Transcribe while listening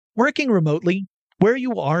Working remotely, where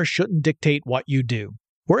you are shouldn't dictate what you do.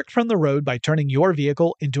 Work from the road by turning your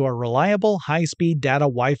vehicle into a reliable high-speed data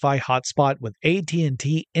Wi-Fi hotspot with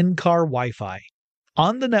AT&T in-car Wi-Fi.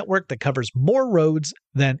 On the network that covers more roads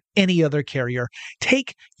than any other carrier,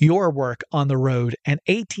 take your work on the road and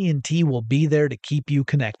AT&T will be there to keep you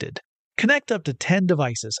connected. Connect up to 10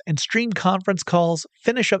 devices and stream conference calls,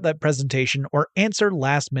 finish up that presentation, or answer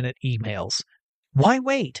last-minute emails. Why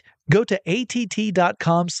wait? Go to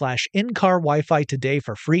att.com/in-car Wi-Fi today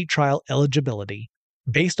for free trial eligibility.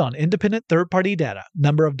 Based on independent third-party data,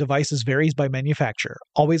 number of devices varies by manufacturer.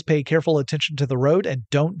 Always pay careful attention to the road and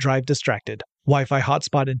don't drive distracted. Wi-Fi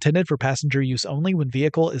hotspot intended for passenger use only when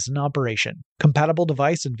vehicle is in operation. Compatible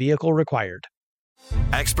device and vehicle required.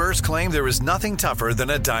 Experts claim there is nothing tougher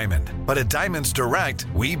than a diamond. But at Diamonds Direct,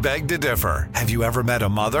 we beg to differ. Have you ever met a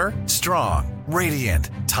mother? Strong,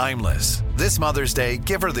 radiant, timeless. This Mother's Day,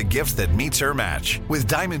 give her the gift that meets her match. With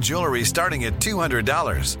diamond jewelry starting at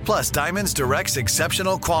 $200. Plus Diamonds Direct's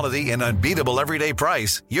exceptional quality and unbeatable everyday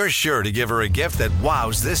price, you're sure to give her a gift that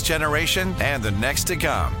wows this generation and the next to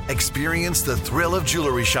come. Experience the thrill of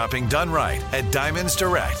jewelry shopping done right at Diamonds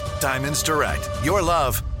Direct. Diamonds Direct. Your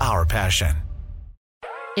love, our passion.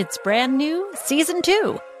 It's brand new, Season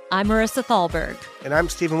 2. I'm Marissa Thalberg. And I'm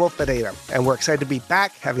Stephen Wolf-Bedeta, and we're excited to be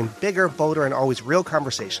back having bigger, bolder, and always real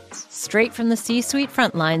conversations. Straight from the C-suite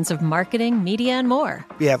front lines of marketing, media, and more.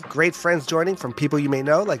 We have great friends joining from people you may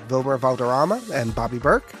know, like Vilmer Valderrama and Bobby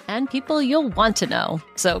Burke. And people you'll want to know.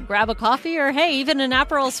 So grab a coffee or, hey, even an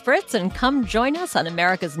Aperol Spritz and come join us on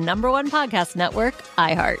America's #1 podcast network,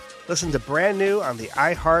 iHeart. Listen to Brand New on the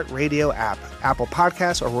iHeart Radio app, Apple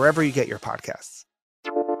Podcasts, or wherever you get your podcasts.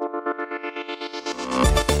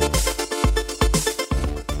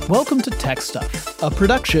 Welcome to TechStuff, a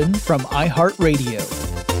production from iHeartRadio.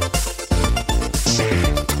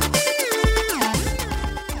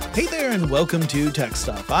 Hey there, and welcome to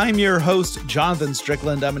TechStuff. I'm your host, Jonathan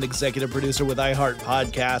Strickland. I'm an executive producer with iHeart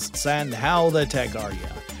Podcasts, and how the tech are you?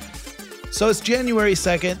 So it's January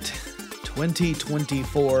 2nd,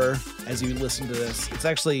 2024, as you listen to this. It's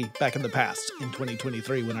actually back in the past, in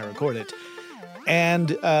 2023, when I record it.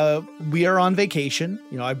 And we are on vacation.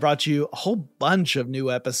 You know, I brought you a whole bunch of new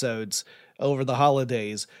episodes over the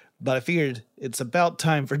holidays, but I figured it's about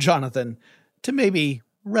time for Jonathan to maybe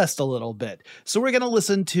rest a little bit. So we're going to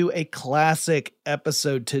listen to a classic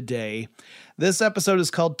episode today. This episode is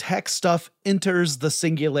called TechStuff Enters the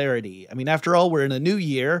Singularity. I mean, after all, we're in a new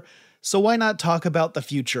year, so why not talk about the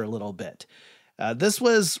future a little bit? This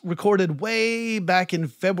was recorded way back in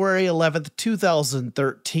February 11th,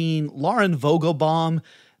 2013. Lauren Vogelbaum,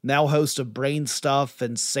 now host of Brain Stuff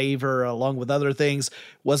and Savor, along with other things,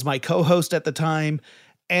 was my co-host at the time.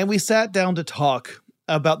 And we sat down to talk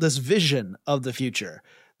about this vision of the future,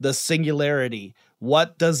 the singularity.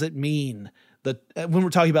 What does it mean? When we're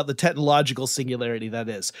talking about the technological singularity, that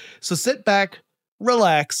is. So sit back,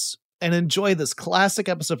 relax, and enjoy this classic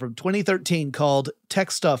episode from 2013 called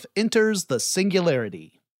TechStuff Enters the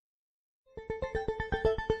Singularity.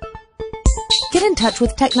 Get in touch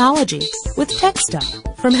with technology with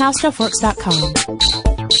TechStuff from HowStuffWorks.com.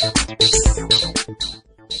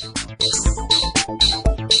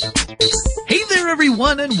 Hey there,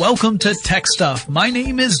 everyone, and welcome to TechStuff. My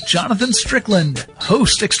name is Jonathan Strickland,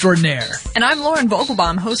 host extraordinaire. And I'm Lauren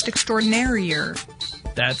Vogelbaum, host extraordinaire.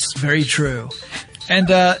 That's very true. And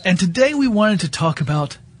today we wanted to talk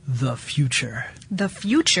about the future. The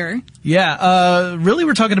future? Yeah, really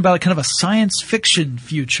we're talking about kind of a science fiction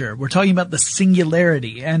future. We're talking about the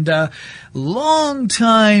singularity. And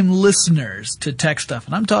long-time listeners to TechStuff,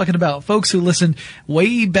 and I'm talking about folks who listened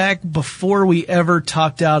way back before we ever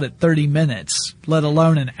topped out at 30 minutes, let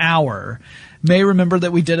alone an hour, may remember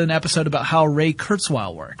that we did an episode about how Ray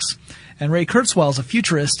Kurzweil works. And Ray Kurzweil is a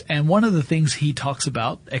futurist, and one of the things he talks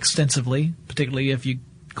about extensively, particularly if you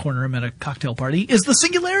corner him at a cocktail party, is the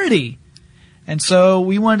singularity. And so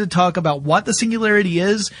we wanted to talk about what the singularity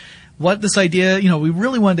is, what this idea, we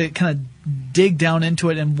really wanted to kind of dig down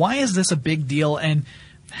into it, and why is this a big deal, and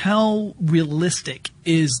how realistic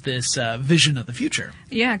is this vision of the future?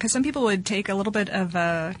 Yeah, because some people would take a little bit of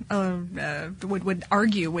would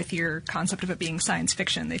argue with your concept of it being science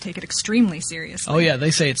fiction. They take it extremely seriously. Oh yeah,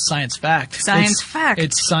 they say it's science fact. Fact.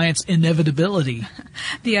 It's science inevitability.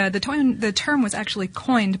 The term was actually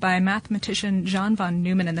coined by mathematician John von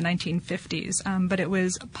Neumann in the 1950s, but it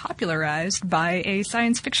was popularized by a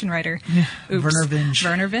science fiction writer. Yeah, Werner Vinge.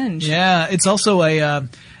 Werner Vinge. Yeah, it's also a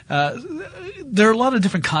there are a lot of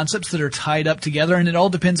different concepts that are tied up together, and it all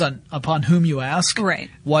depends upon whom you ask. Right.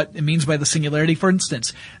 What it means by the singularity. For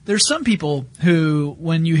instance, there's some people who,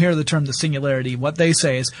 when you hear the term the singularity, what they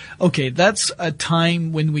say is, okay, that's a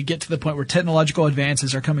time when we get to the point where technological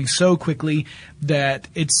advances are coming so quickly that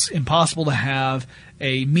it's impossible to have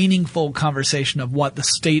a meaningful conversation of what the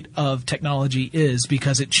state of technology is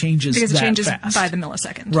because it changes fast. By the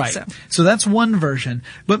millisecond. Right. So that's one version.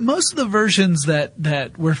 But most of the versions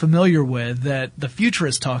that we're familiar with, that the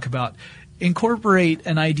futurists talk about, incorporate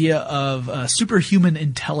an idea of superhuman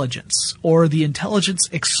intelligence or the intelligence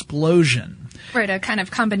explosion. Right, a kind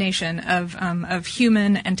of combination of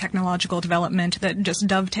human and technological development that just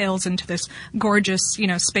dovetails into this gorgeous,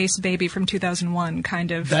 space baby from 2001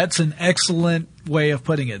 kind of. That's an excellent way of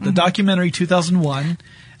putting it. The documentary 2001,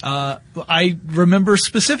 I remember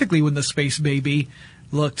specifically when the space baby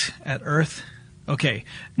looked at Earth. Okay,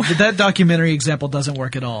 but that documentary example doesn't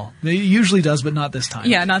work at all. It usually does, but not this time.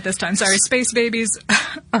 Yeah, not this time. Sorry, space babies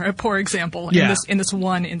are a poor example in this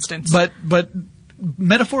one instance. But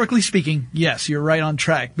metaphorically speaking, yes, you're right on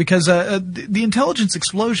track, because the intelligence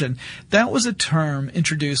explosion, that was a term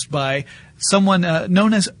introduced by someone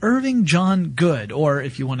known as Irving John Good, or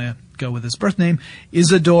if you want to go with his birth name,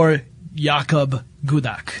 Isidor Jakob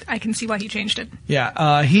Gudak. I can see why he changed it.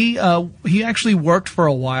 Yeah, he actually worked for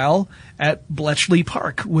a while at Bletchley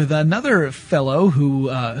Park with another fellow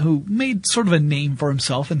who made sort of a name for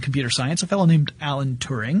himself in computer science, a fellow named Alan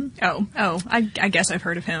Turing. I guess I've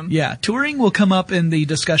heard of him. Yeah, Turing will come up in the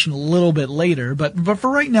discussion a little bit later, but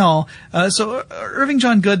for right now, so Irving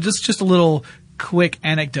John Good, just a little quick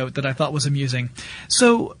anecdote that I thought was amusing.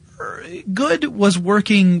 So Good was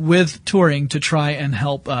working with Turing to try and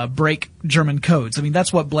help break German codes. I mean,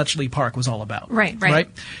 that's what Bletchley Park was all about. Right.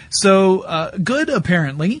 So Good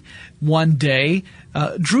apparently one day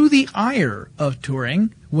drew the ire of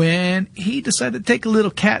Turing when he decided to take a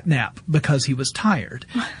little cat nap because he was tired.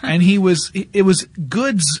 And it was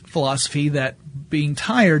Good's philosophy that being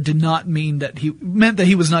tired did not mean that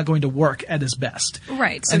he was not going to work at his best.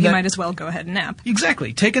 Right. So he might as well go ahead and nap.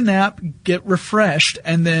 Exactly. Take a nap, get refreshed,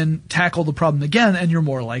 and then tackle the problem again, and you're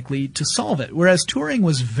more likely to solve it. Whereas Turing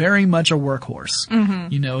was very much a workhorse.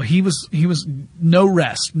 Mm-hmm. He was no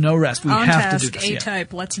rest. We On have task, to do this.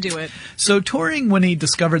 A-type. Let's do it. So Turing, when he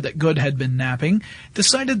discovered that Good had been napping,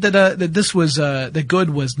 decided that Good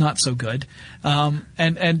was not so good. And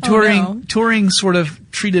Turing sort of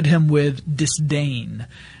treated him with disdain.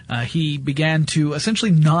 He began to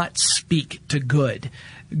essentially not speak to Good.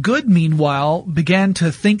 Good, meanwhile, began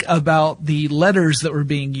to think about the letters that were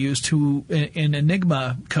being used in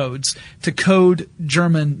Enigma codes to code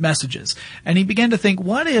German messages. And he began to think,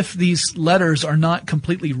 what if these letters are not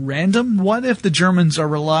completely random? What if the Germans are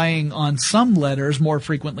relying on some letters more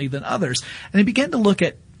frequently than others? And he began to look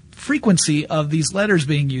at frequency of these letters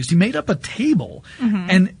being used. He made up a table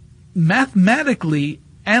and mathematically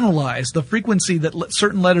analyzed the frequency that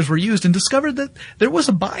certain letters were used and discovered that there was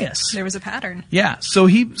a bias. There was a pattern. Yeah. So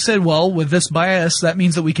he said, well, with this bias, that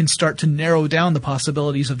means that we can start to narrow down the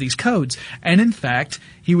possibilities of these codes. And in fact,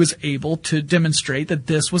 he was able to demonstrate that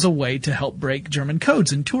this was a way to help break German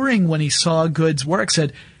codes. And Turing, when he saw Good's work,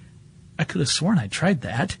 said, I could have sworn I tried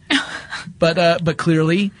that. But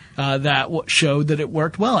clearly, that showed that it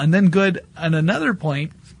worked well. And then Good, at another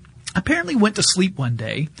point, apparently went to sleep one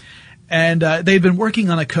day. And they'd been working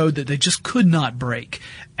on a code that they just could not break.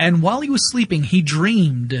 And while he was sleeping, he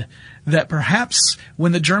dreamed that perhaps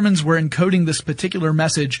when the Germans were encoding this particular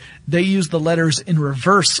message, they used the letters in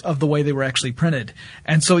reverse of the way they were actually printed.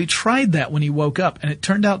 And so he tried that when he woke up, and it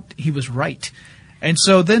turned out he was right. And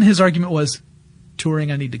so then his argument was,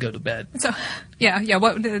 Turing, I need to go to bed. So, yeah.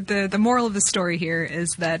 What the moral of the story here is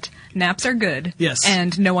that naps are good. Yes.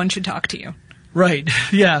 And no one should talk to you. Right.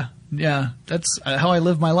 Yeah, that's how I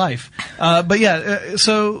live my life.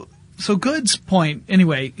 So Good's point,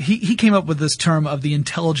 anyway, he came up with this term of the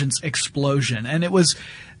intelligence explosion. And it was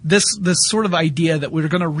this sort of idea that we're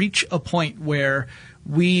going to reach a point where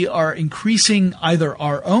we are increasing either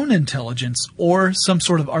our own intelligence or some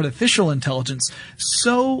sort of artificial intelligence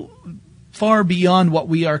so far beyond what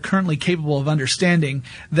we are currently capable of understanding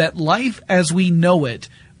that life as we know it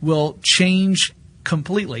will change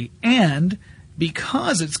completely. And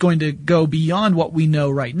because it's going to go beyond what we know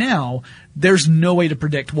right now, there's no way to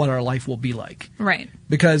predict what our life will be like. Right.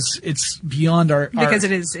 Because it's beyond our... Because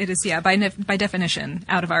it is, by definition,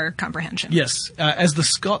 out of our comprehension. Yes. As the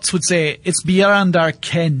Scots would say, it's beyond our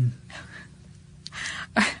ken.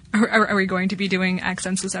 Are we going to be doing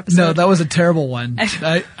accents this episode? No, that was a terrible one.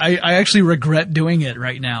 I actually regret doing it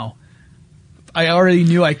right now. I already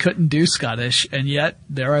knew I couldn't do Scottish, and yet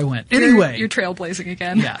there I went. Anyway. You're trailblazing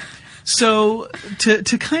again. Yeah. So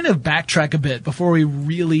to kind of backtrack a bit before we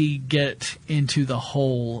really get into the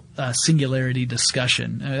whole singularity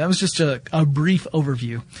discussion, that was just a brief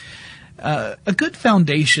overview. A good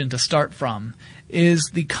foundation to start from is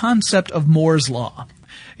the concept of Moore's Law.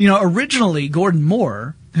 Originally Gordon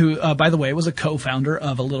Moore, who, by the way, was a co-founder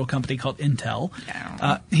of a little company called Intel,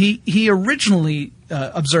 he originally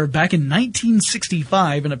observed back in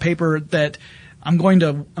 1965 in a paper that I'm going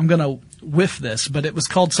to whiff this, but it was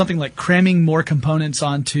called something like cramming more components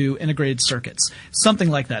onto integrated circuits, something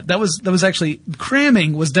like that. That was actually,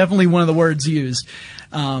 cramming was definitely one of the words used,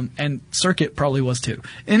 and circuit probably was too.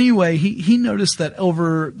 Anyway, he noticed that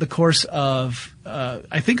over the course of,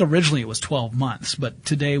 I think originally it was 12 months, but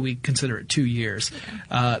today we consider it 2 years.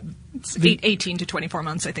 It's 18 to 24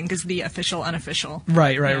 months, I think, is the official, unofficial.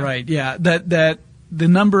 Right. Yeah. That the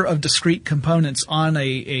number of discrete components on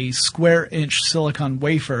a square inch silicon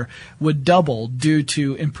wafer would double due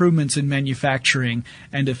to improvements in manufacturing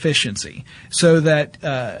and efficiency. So that,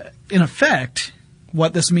 in effect,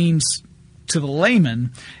 what this means to the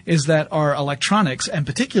layman is that our electronics, and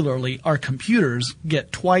particularly our computers,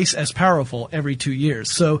 get twice as powerful every 2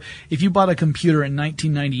 years. So if you bought a computer in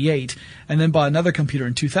 1998 and then bought another computer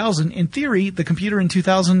in 2000, in theory, the computer in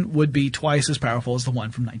 2000 would be twice as powerful as the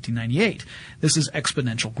one from 1998. This is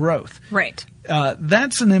exponential growth. Right.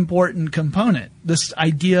 That's an important component, this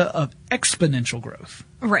idea of exponential growth.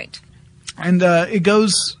 Right. And it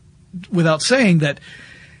goes without saying that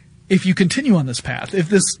if you continue on this path, if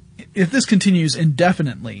this continues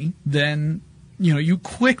indefinitely, then, you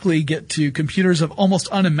quickly get to computers of almost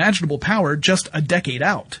unimaginable power just a decade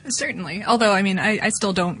out. Certainly. Although, I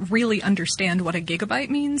still don't really understand what a gigabyte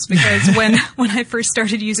means, because when I first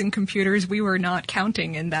started using computers, we were not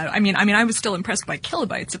counting in that. I was still impressed by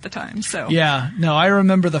kilobytes at the time, so. Yeah. No, I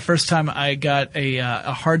remember the first time I got a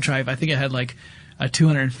hard drive. I think it had like a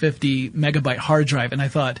 250 megabyte hard drive, and I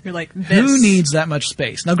thought, you're like, who needs that much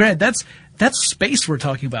space? Now, granted, that's space we're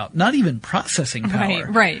talking about, not even processing power.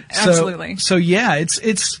 Right, absolutely. So yeah,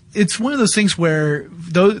 it's one of those things where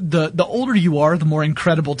the older you are, the more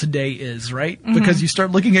incredible today is, right? Mm-hmm. Because you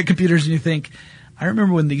start looking at computers and you think, I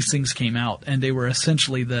remember when these things came out, and they were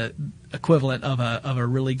essentially the equivalent of a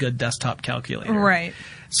really good desktop calculator. Right.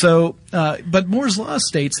 So, but Moore's Law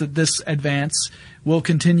states that this advance will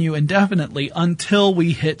continue indefinitely until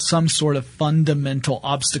we hit some sort of fundamental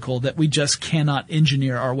obstacle that we just cannot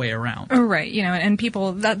engineer our way around. Right, and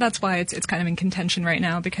people, that's why it's kind of in contention right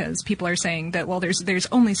now, because people are saying that, well, there's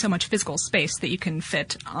only so much physical space that you can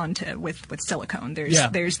fit onto with silicone. There's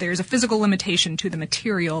a physical limitation to the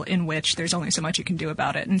material in which there's only so much you can do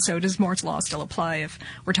about it. And so does Moore's Law still apply if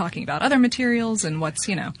we're talking about other materials and what's,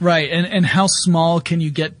 Right, and how small can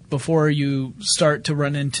you get before you start to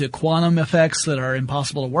run into quantum effects that are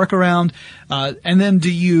impossible to work around? And then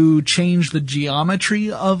do you change the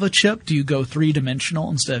geometry of a chip? Do you go 3-dimensional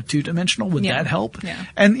instead of 2-dimensional? Would that help? Yeah.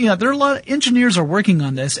 And there are a lot of engineers are working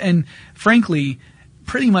on this, and frankly,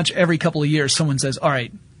 pretty much every couple of years someone says, all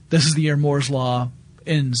right, this is the year Moore's Law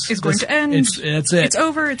ends. It's going to end. That's it. It's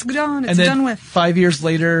over. It's done. It's and then done with. 5 years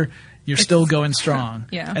later, you're still going strong.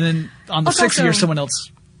 Yeah. And then on the 6th year, someone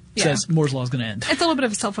else says Moore's Law is going to end. It's a little bit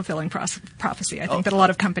of a self-fulfilling prophecy. I think that a lot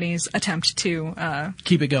of companies attempt to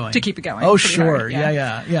keep it going. Oh, sure. Hard,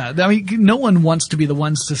 yeah. I mean, no one wants to be the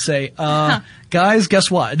ones to say, guys,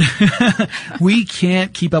 guess what? We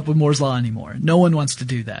can't keep up with Moore's Law anymore. No one wants to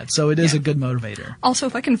do that. So it is a good motivator. Also,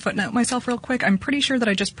 if I can footnote myself real quick, I'm pretty sure that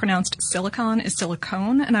I just pronounced silicon as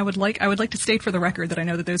silicone, and I would like to state for the record that I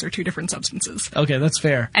know that those are two different substances. Okay, that's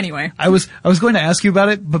fair. Anyway. I was going to ask you about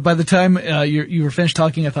it, but by the time you were finished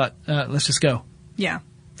talking, I thought, let's just go. Yeah.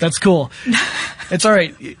 That's cool. It's all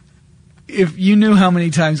right. If you knew how many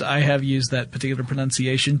times I have used that particular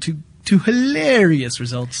pronunciation to hilarious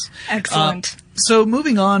results. Excellent. So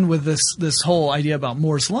moving on with this whole idea about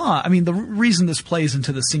Moore's Law, I mean, the reason this plays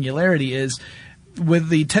into the singularity is with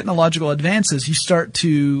the technological advances, you start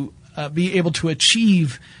to be able to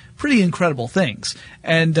achieve pretty incredible things.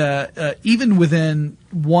 And even within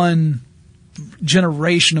one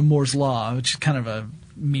generation of Moore's Law, which is kind of a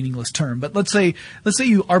meaningless term, but let's say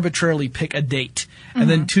you arbitrarily pick a date, and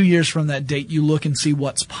then 2 years from that date you look and see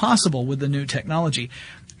what's possible with the new technology.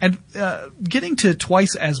 And getting to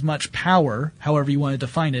twice as much power, however you want to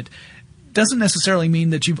define it, doesn't necessarily mean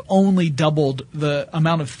that you've only doubled the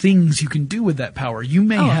amount of things you can do with that power. You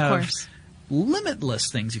may have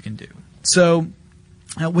limitless things you can do. So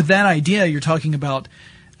with that idea, you're talking about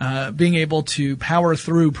being able to power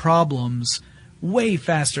through problems way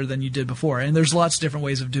faster than you did before. And there's lots of different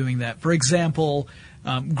ways of doing that. For example,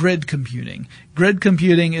 grid computing. Grid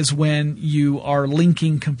computing is when you are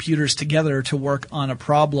linking computers together to work on a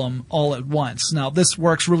problem all at once. Now, this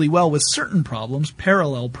works really well with certain problems,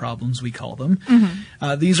 parallel problems we call them.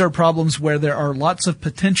 These are problems where there are lots of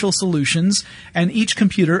potential solutions, and each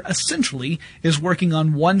computer essentially is working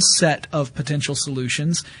on one set of potential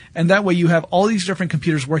solutions, and that way you have all these different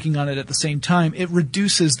computers working on it at the same time. It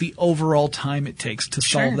reduces the overall time it takes to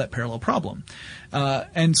solve that parallel problem.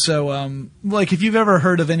 And so, like if you've ever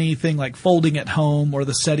heard of anything like Folding at Home or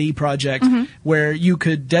the SETI project, where you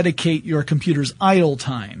could dedicate your computer's idle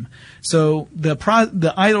time. So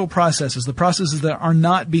the idle processes, the processes that are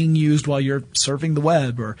not being used while you're surfing the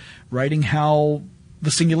web or writing how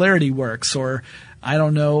the Singularity works, or I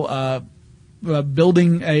don't know,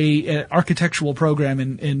 building a architectural program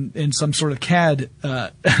in some sort of CAD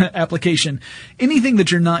application. Anything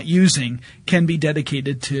that you're not using can be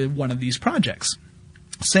dedicated to one of these projects.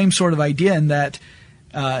 Same sort of idea in that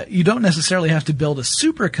you don't necessarily have to build a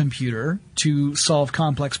supercomputer to solve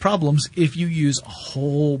complex problems if you use a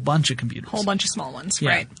whole bunch of computers. A whole bunch of small ones,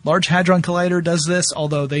 right. Large Hadron Collider does this,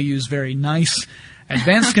 although they use very nice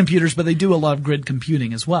advanced computers, but they do a lot of grid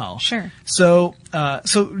computing as well. Sure. So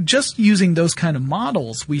just using those kind of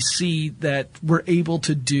models, we see that we're able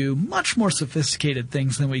to do much more sophisticated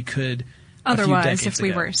things than we could otherwise if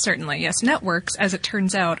we were. Certainly, yes. Networks, as it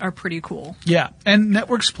turns out, are pretty cool. Yeah, and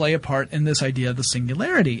networks play a part in this idea of the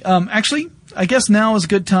singularity. Actually, I guess now is a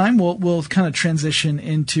good time. We'll kind of transition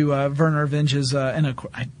into Werner Vinge's,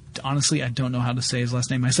 honestly, I don't know how to say his last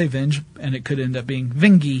name. I say Vinge, and it could end up being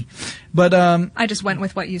Vingy. But I just went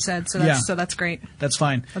with what you said, so that's great. That's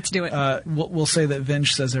fine. Let's do it. We'll say that Vinge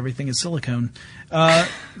says everything is silicone.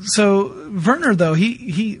 So Werner, though,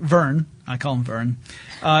 Vern, I call him Vern,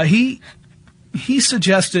 he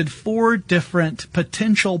suggested 4 different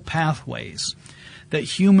potential pathways that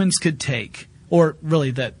humans could take, or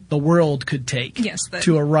really that the world could take,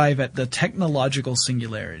 to arrive at the technological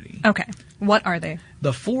singularity. Okay. What are they?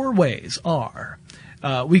 The 4 ways are,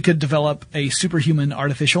 we could develop a superhuman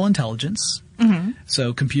artificial intelligence.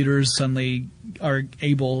 So computers suddenly are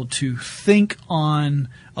able to think on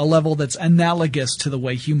a level that's analogous to the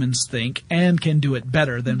way humans think and can do it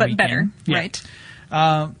better than we can. Right.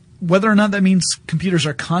 Whether or not that means computers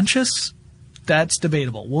are conscious, that's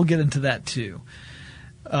debatable. We'll get into that too.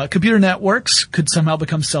 Computer networks could somehow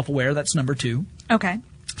become self-aware. That's number 2. Okay.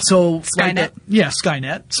 So Skynet.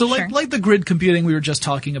 Skynet. So like the grid computing we were just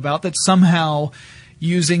talking about, that somehow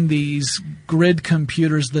using these grid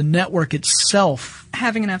computers, the network itself,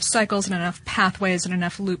 having enough cycles and enough pathways and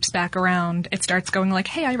enough loops back around, it starts going like,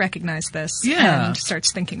 hey, I recognize this. And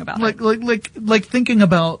starts thinking about it. Like thinking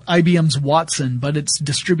about IBM's Watson, but it's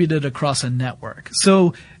distributed across a network.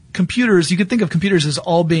 So computers, you could think of computers as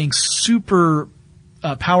all being super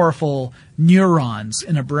powerful neurons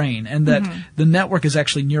in a brain, and that the network is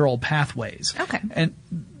actually neural pathways. Okay. And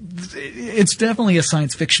it's definitely a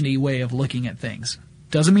science fiction-y way of looking at things.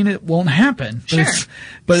 Doesn't mean it won't happen.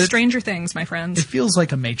 But Stranger Things, my friends. It feels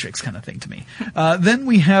like a Matrix kind of thing to me. Then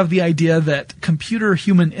we have the idea that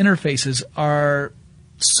computer-human interfaces are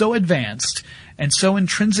so advanced and so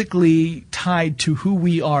intrinsically tied to who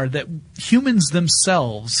we are that humans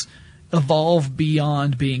themselves evolve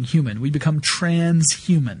beyond being human. We become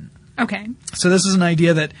transhuman. Okay. So this is an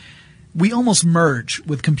idea that we almost merge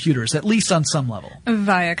with computers, at least on some level.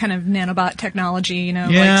 Via kind of nanobot technology,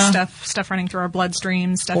 like stuff running through our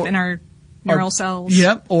bloodstream, stuff in our neural cells.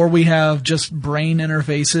 Yep. Or we have just brain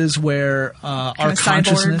interfaces where our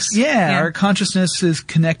consciousness, our consciousness is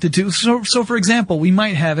connected to. So for example, we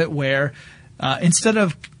might have it where instead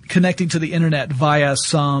of connecting to the internet via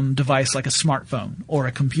some device like a smartphone or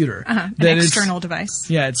a computer. An external device.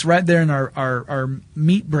 Yeah, it's right there in our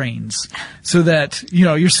meat brains. So that,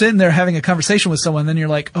 you're sitting there having a conversation with someone, then you're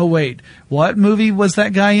like, oh wait, what movie was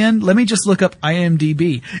that guy in? Let me just look up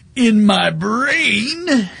IMDb in my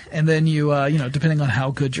brain. And then you depending on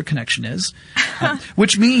how good your connection is,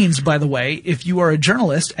 which means, by the way, if you are a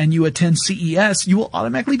journalist and you attend CES, you will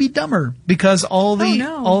automatically be dumber because all the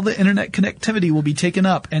internet connectivity will be taken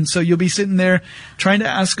up. And so you'll be sitting there trying to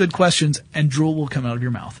ask good questions and drool will come out of your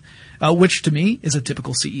mouth, which to me is a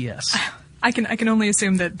typical CES. I can only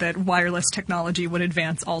assume that wireless technology would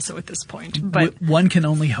advance also at this point, but one can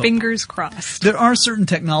only hope. Fingers crossed. There are certain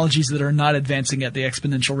technologies that are not advancing at the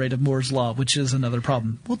exponential rate of Moore's law, which is another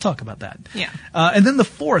problem. We'll talk about that. Yeah. And then the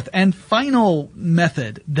 4th and final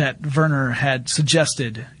method that Werner had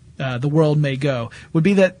suggested the world may go would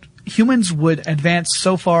be that humans would advance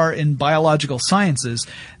so far in biological sciences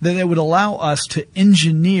that it would allow us to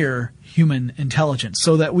engineer human intelligence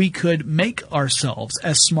so that we could make ourselves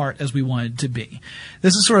as smart as we wanted to be.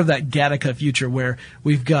 This is sort of that Gattaca future where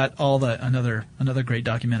we've got another great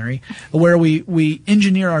documentary where we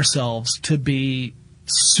engineer ourselves to be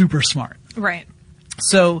super smart. Right.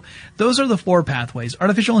 So those are the 4 pathways.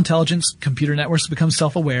 Artificial intelligence, computer networks become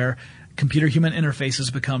self-aware, computer-human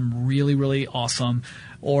interfaces become really, really awesome,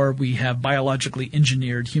 or we have biologically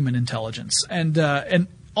engineered human intelligence. And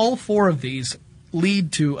all 4 of these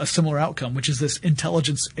lead to a similar outcome, which is this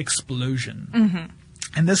intelligence explosion. Mm-hmm.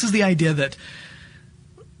 And this is the idea that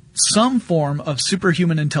some form of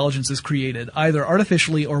superhuman intelligence is created, either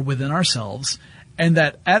artificially or within ourselves, and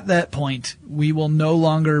that at that point we will no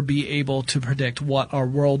longer be able to predict what our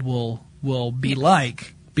world will be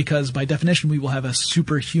like, because by definition we will have a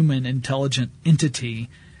superhuman intelligent entity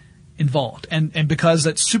involved. And because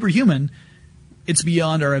that's superhuman, it's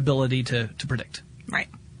beyond our ability to predict. Right.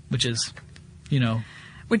 Which is,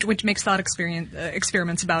 Which makes thought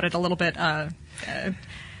experiments about it a little bit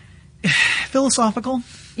philosophical.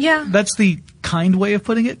 Yeah. That's the kind way of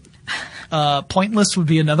putting it. Pointless would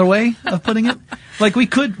be another way of putting it. Like we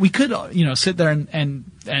could sit there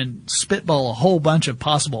and spitball a whole bunch of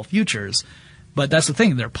possible futures, but that's the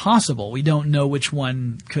thing, they're possible. We don't know which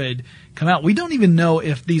one could come out. We don't even know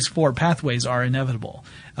if these 4 pathways are inevitable.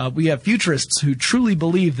 We have futurists who truly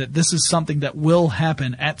believe that this is something that will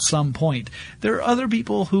happen at some point. There are other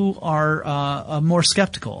people who are more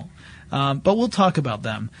skeptical, but we'll talk about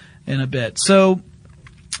them in a bit. So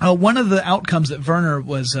one of the outcomes that Werner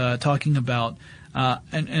was talking about,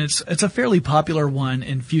 and it's a fairly popular one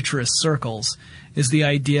in futurist circles, is the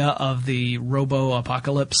idea of the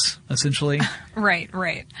robo-apocalypse, essentially. Right.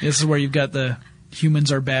 This is where you've got the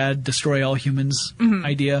humans are bad, destroy all humans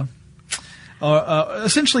idea.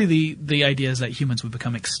 Essentially, the idea is that humans would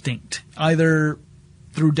become extinct, either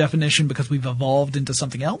through definition because we've evolved into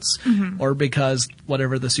something else, or because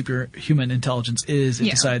whatever the superhuman intelligence is,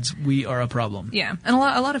 it decides we are a problem. Yeah, and a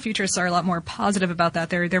lot of futurists are a lot more positive about that.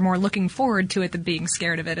 They're more looking forward to it than being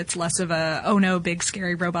scared of it. It's less of a, oh no, big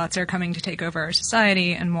scary robots are coming to take over our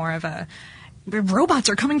society, and more of a, robots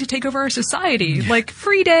are coming to take over our society, like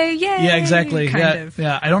free day, yay! Yeah, exactly. Kind of.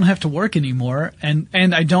 Yeah, I don't have to work anymore, and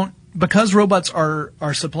I don't, because robots are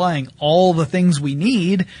supplying all the things we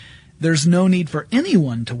need. There's no need for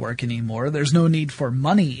anyone to work anymore. There's no need for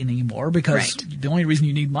money anymore, because the only reason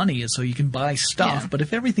you need money is so you can buy stuff. Yeah. But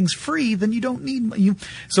if everything's free, then you don't need money.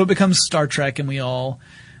 So it becomes Star Trek, and we all,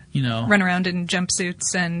 run around in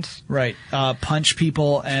jumpsuits and punch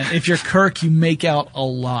people. And if you're Kirk, you make out a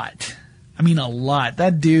lot. I mean, a lot.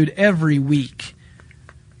 That dude every week.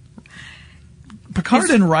 Picard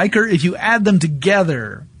and Riker, if you add them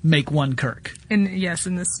together, make one Kirk. In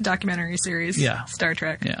this documentary series, Star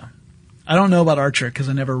Trek. Yeah. I don't know about Archer because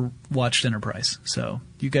I never watched Enterprise, so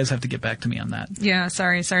you guys have to get back to me on that. Yeah,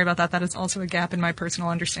 sorry about that. That is also a gap in my personal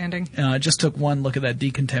understanding. I just took one look at that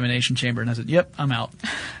decontamination chamber and I said, "Yep, I'm out."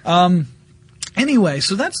 Anyway,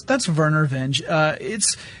 so that's Werner Vinge.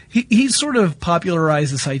 He sort of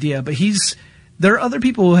popularized this idea, but there are other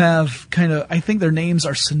people who have I think their names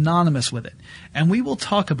are synonymous with it, and we will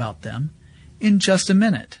talk about them in just a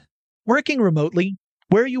minute. Working remotely,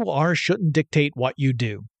 where you are shouldn't dictate what you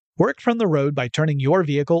do. Work from the road by turning your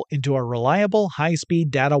vehicle into a reliable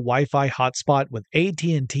high-speed data Wi-Fi hotspot with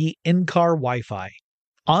AT&T in-car Wi-Fi.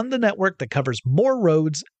 On the network that covers more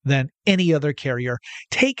roads than any other carrier,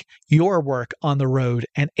 take your work on the road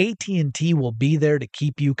and AT&T will be there to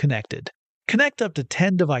keep you connected. Connect up to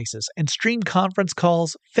 10 devices and stream conference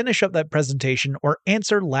calls, finish up that presentation, or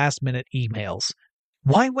answer last-minute emails.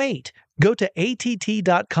 Why wait? Go to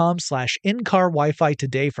att.com/in-car Wi-Fi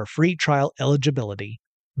today for free trial eligibility.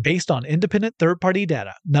 Based on independent third-party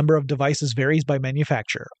data, number of devices varies by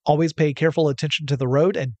manufacturer. Always pay careful attention to the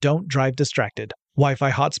road and don't drive distracted.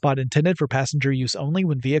 Wi-Fi hotspot intended for passenger use only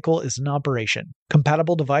when vehicle is in operation.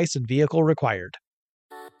 Compatible device and vehicle required.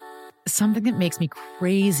 Something that makes me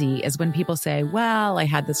crazy is when people say, well, I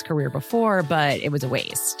had this career before, but it was a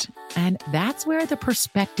waste. And that's where the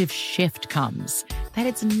perspective shift comes. That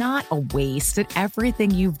it's not a waste, that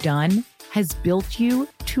everything you've done has built you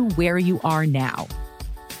to where you are now.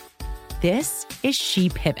 This is She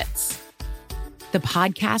Pivots, the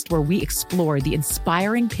podcast where we explore the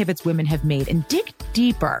inspiring pivots women have made and dig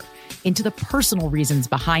deeper into the personal reasons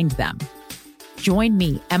behind them. Join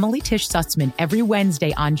me, Emily Tish Sussman, every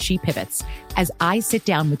Wednesday on She Pivots as I sit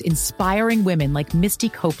down with inspiring women like Misty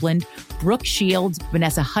Copeland, Brooke Shields,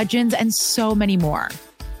 Vanessa Hudgens, and so many more.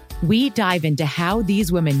 We dive into how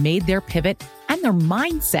these women made their pivot and their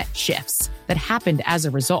mindset shifts that happened as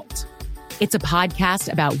a result. It's a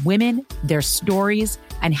podcast about women, their stories,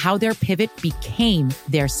 and how their pivot became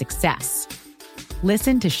their success.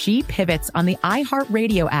 Listen to She Pivots on the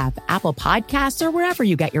iHeartRadio app, Apple Podcasts, or wherever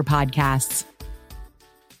you get your podcasts.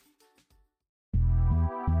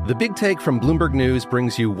 The Big Take from Bloomberg News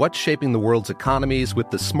brings you what's shaping the world's economies with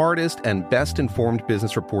the smartest and best-informed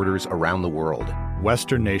business reporters around the world.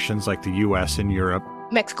 Western nations like the U.S. and Europe.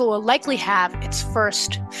 Mexico will likely have its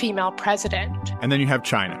first female president. And then you have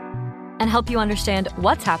China. And help you understand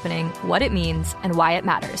what's happening, what it means, and why it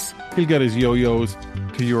matters. He'll get his yo-yos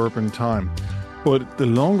to Europe in time. But the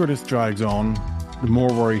longer this drags on, the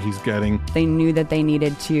more worry he's getting. They knew that they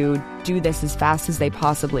needed to do this as fast as they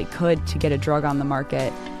possibly could to get a drug on the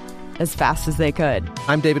market as fast as they could.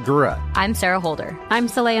 I'm David Gura. I'm Sarah Holder. I'm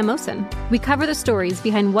Saleha Mohsen. We cover the stories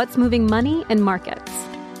behind what's moving money and markets.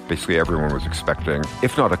 Basically, everyone was expecting,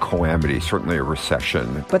 if not a calamity, certainly a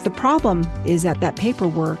recession. But the problem is that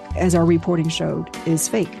paperwork, as our reporting showed, is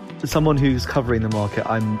fake. As someone who's covering the market,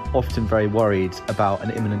 I'm often very worried about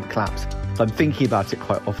an imminent collapse. So I'm thinking about it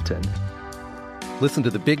quite often. Listen to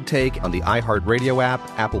The Big Take on the iHeartRadio app,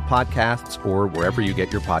 Apple Podcasts, or wherever you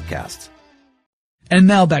get your podcasts. And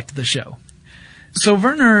now back to the show. So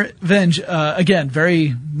Werner Vinge, again,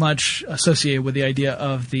 very much associated with the idea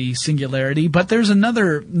of the singularity, but there's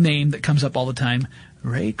another name that comes up all the time,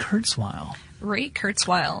 Ray Kurzweil. Ray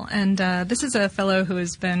Kurzweil, and this is a fellow who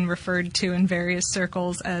has been referred to in various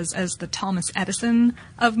circles as the Thomas Edison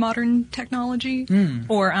of modern technology,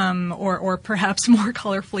 or perhaps more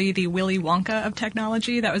colorfully, the Willy Wonka of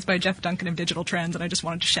technology. That was by Jeff Duncan of Digital Trends, and I just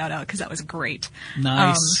wanted to shout out because that was great.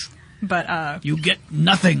 Nice. But you get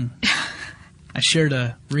nothing. I shared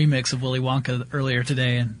a remix of Willy Wonka earlier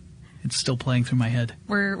today, and it's still playing through my head.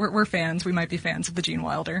 We're fans. We might be fans of the Gene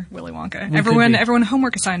Wilder Willy Wonka. Everyone,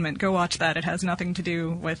 homework assignment. Go watch that. It has nothing to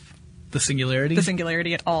do with the singularity. The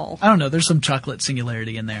singularity at all. I don't know. There's some chocolate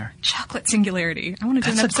singularity in there. Chocolate singularity. I want to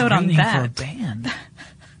do That's an episode on name that. For a band.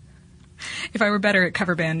 If I were better at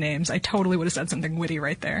cover band names, I totally would have said something witty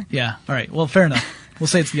right there. Yeah. All right. Well, fair enough. We'll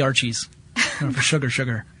say it's the Archies. For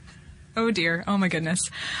sugar. Oh dear. Oh my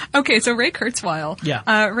goodness. Okay, so Ray Kurzweil.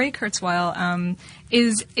 Yeah. Ray Kurzweil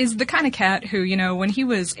is the kind of cat who, when he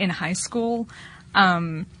was in high school,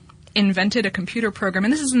 invented a computer program,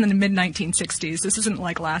 and this is in the mid-1960s. This isn't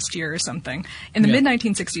like last year or something. In the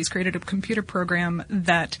mid-1960s, created a computer program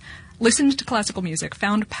that listened to classical music,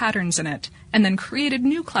 found patterns in it, and then created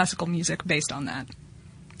new classical music based on that.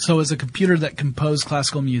 So it's a computer that composed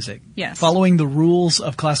classical music. Yes. Following the rules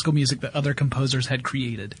of classical music that other composers had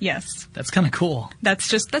created. Yes. That's kind of cool. That's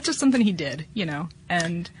just something he did,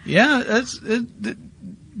 and. Yeah,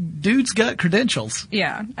 dude's got credentials.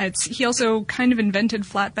 Yeah. He also kind of invented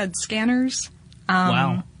flatbed scanners.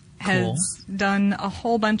 Wow. Cool. Has done a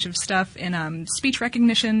whole bunch of stuff in, speech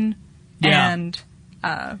recognition and,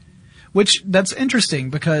 which, that's interesting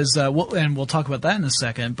because, we'll talk about that in a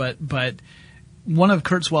second, but one of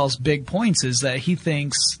Kurzweil's big points is that he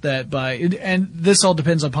thinks that and this all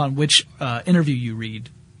depends upon which interview you read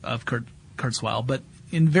of Kurzweil, but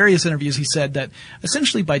in various interviews he said that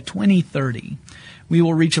essentially by 2030 we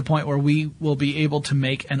will reach a point where we will be able to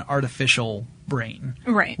make an artificial brain.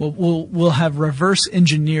 Right. We'll have reverse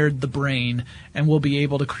engineered the brain and we'll be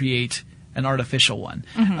able to create an artificial one.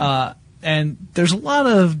 Mm-hmm. And there's a lot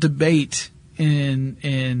of debate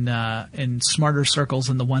in smarter circles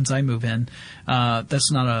than the ones I move in.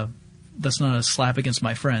 That's not a slap against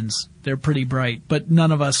my friends. They're pretty bright, but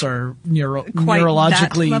none of us are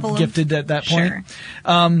neurologically gifted at that point.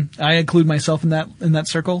 Sure. I include myself in that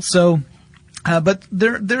circle. So, but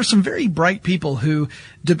there's some very bright people who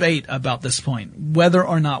debate about this point, whether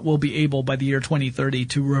or not we'll be able by the year 2030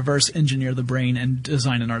 to reverse engineer the brain and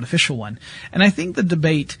design an artificial one. And I think the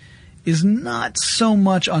debate is not so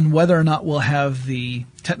much on whether or not we'll have the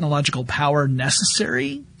technological power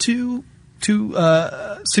necessary to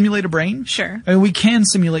simulate a brain. Sure. I mean, we can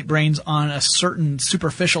simulate brains on a certain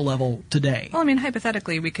superficial level today. Well, I mean,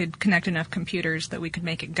 hypothetically, we could connect enough computers that we could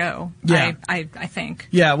make it go. Yeah. I think.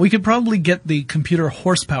 Yeah, we could probably get the computer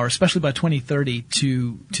horsepower, especially by 2030,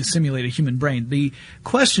 to simulate a human brain. The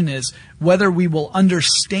question is whether we will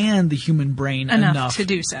understand the human brain enough to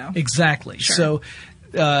do so. Exactly. Sure. So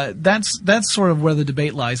that's sort of where the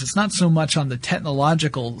debate lies. It's not so much on the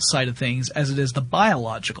technological side of things as it is the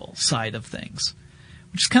biological side of things,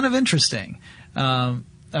 which is kind of interesting.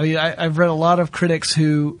 I've read a lot of critics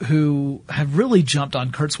who have really jumped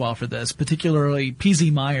on Kurzweil for this. Particularly,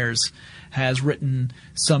 P.Z. Myers has written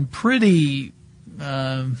some pretty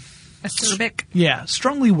Acerbic. Yeah,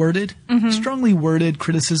 strongly worded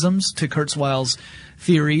criticisms to Kurzweil's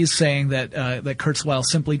theories, saying that that Kurzweil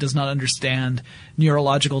simply does not understand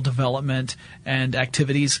neurological development and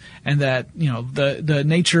activities, and that the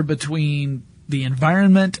nature between the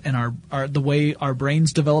environment and our the way our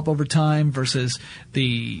brains develop over time versus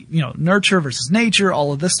the nurture versus nature,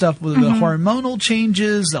 all of this stuff with the hormonal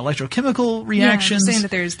changes, the electrochemical reactions. Yeah, saying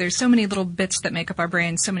that there's so many little bits that make up our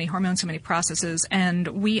brains, so many hormones, so many processes, and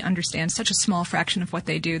we understand such a small fraction of what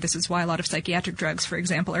they do. This is why a lot of psychiatric drugs, for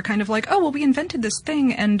example, are kind of like, oh, well, we invented this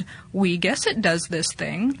thing and we guess it does this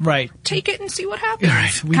thing. Right. Take it and see what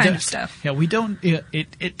happens. Right. Kind of stuff. Yeah, we don't.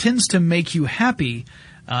 It tends to make you happy.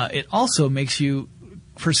 It also makes you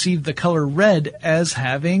perceive the color red as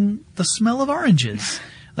having the smell of oranges.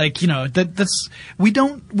 That's we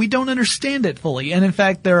don't understand it fully. And in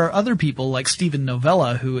fact, there are other people like Steven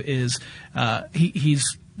Novella, who is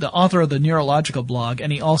he's the author of the Neurological blog,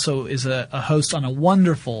 and he also is a host on a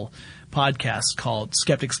wonderful podcast called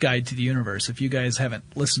Skeptic's Guide to the Universe. If you guys haven't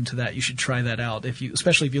listened to that, you should try that out.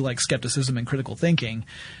 Especially if you like skepticism and critical thinking.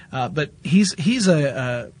 But he's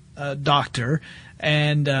a doctor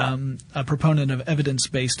and a proponent of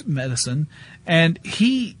evidence-based medicine, and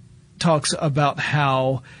he talks about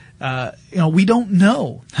how we don't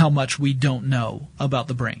know how much we don't know about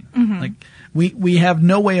the brain. Like we have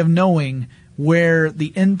no way of knowing where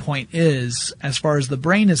the endpoint is as far as the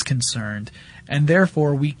brain is concerned, and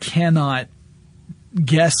therefore we cannot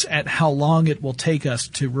guess at how long it will take us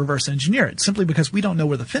to reverse engineer it, simply because we don't know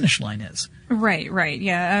where the finish line is. Right.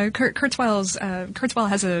 Yeah. Kurzweil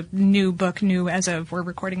has a new book, new as of we're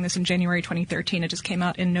recording this in January 2013. It just came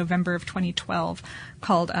out in November of 2012,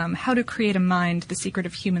 called How to Create a Mind, The Secret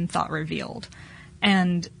of Human Thought Revealed.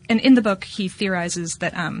 And in the book, he theorizes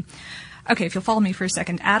that, if you'll follow me for a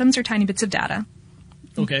second, atoms are tiny bits of data.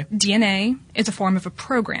 Okay. DNA is a form of a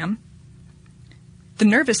program. The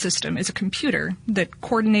nervous system is a computer that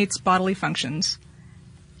coordinates bodily functions,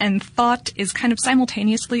 and thought is kind of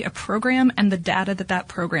simultaneously a program and the data that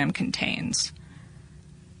program contains.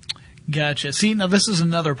 Gotcha. See, now this is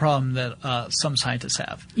another problem that some scientists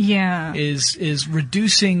have. Yeah. Is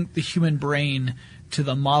reducing the human brain to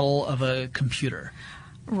the model of a computer.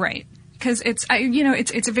 Right. Because it's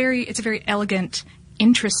a very elegant,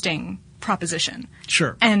 interesting proposition.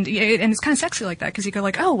 Sure. And it's kind of sexy like that, because you go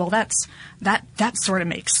like, oh, well, that sort of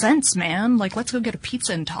makes sense, man. Like, let's go get a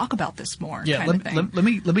pizza and talk about this more. Yeah. Kind of thing.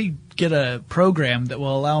 Let me get a program that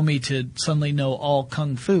will allow me to suddenly know all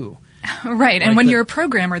kung fu. Right. And when you're a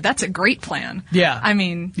programmer, that's a great plan. Yeah. I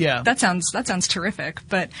mean, yeah. That sounds terrific.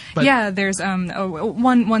 But yeah, there's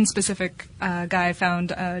one specific guy found,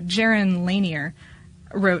 Jaron Lanier,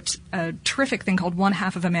 wrote a terrific thing called One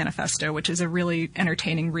Half of a Manifesto, which is a really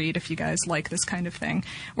entertaining read if you guys like this kind of thing,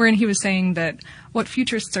 wherein he was saying that what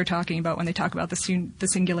futurists are talking about when they talk about the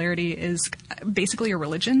singularity is basically a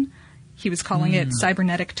religion. He was calling it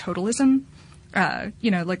cybernetic totalism,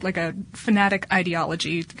 like a fanatic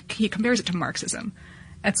ideology. He compares it to Marxism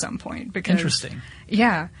at some point. Because, interesting.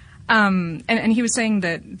 Yeah. And he was saying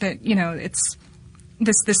that it's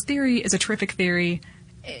this theory is a terrific theory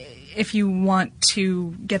if you want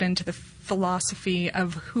to get into the philosophy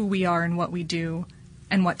of who we are and what we do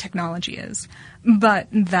and what technology is. But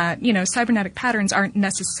that, cybernetic patterns aren't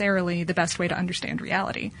necessarily the best way to understand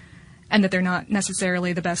reality, and that they're not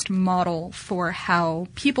necessarily the best model for how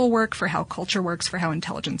people work, for how culture works, for how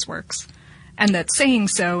intelligence works. And that saying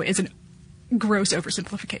so is a gross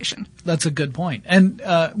oversimplification. That's a good point. And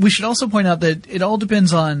we should also point out that it all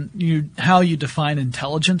depends on how you define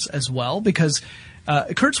intelligence as well, because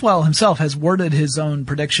Kurzweil himself has worded his own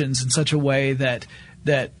predictions in such a way that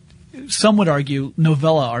some would argue,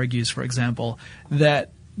 Novella argues, for example,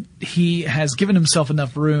 that he has given himself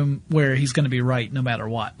enough room where he's going to be right no matter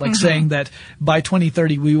what. Like saying that by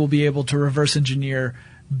 2030 we will be able to reverse engineer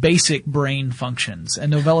basic brain functions.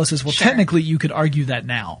 And Novella says, well, technically you could argue that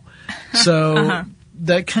now. So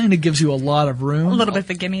that kind of gives you a lot of room. A little bit of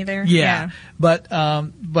a gimme there. Yeah. But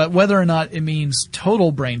whether or not it means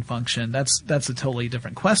total brain function, that's a totally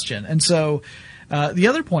different question. And so the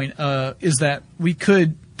other point is that we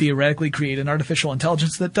could theoretically create an artificial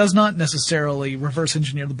intelligence that does not necessarily reverse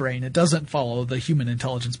engineer the brain. It doesn't follow the human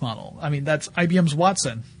intelligence model. I mean, that's IBM's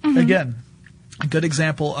Watson. Again, a good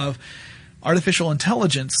example of artificial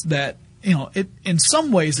intelligence that, it in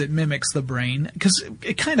some ways it mimics the brain, because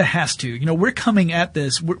it kind of has to. We're coming at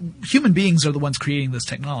this. Human beings are the ones creating this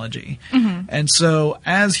technology. And so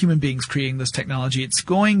as human beings creating this technology, it's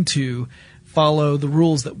going to follow the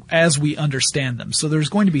rules that as we understand them. So there's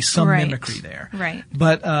going to be some mimicry there. Right.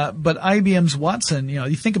 But IBM's Watson,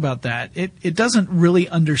 you think about that, it doesn't really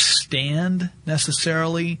understand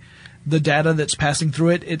necessarily the data that's passing through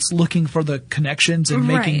it. It's looking for the connections and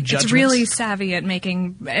making judgments. It's really savvy at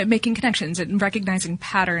making connections and recognizing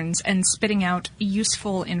patterns and spitting out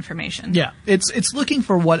useful information. Yeah, it's looking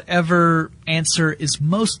for whatever answer is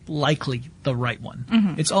most likely the right one.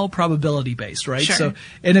 Mm-hmm. It's all probability based, right? Sure. So,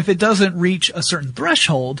 and if it doesn't reach a certain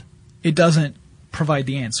threshold, it doesn't provide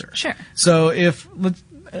the answer. Sure. So if,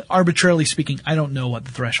 arbitrarily speaking, I don't know what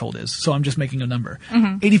the threshold is, so I'm just making a number.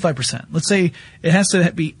 85%. Let's say it has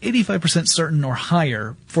to be 85% certain or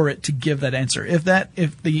higher for it to give that answer. If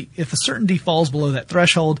the certainty falls below that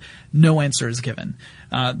threshold, no answer is given.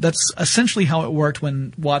 That's essentially how it worked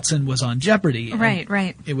when Watson was on Jeopardy.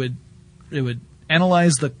 Right. It would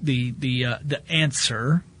analyze the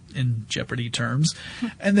answer in Jeopardy terms,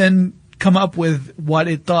 and then come up with what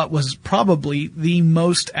it thought was probably the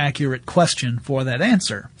most accurate question for that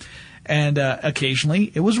answer. And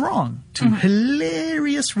occasionally it was wrong to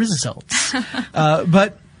hilarious results.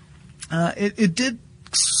 But it did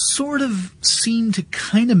sort of seem to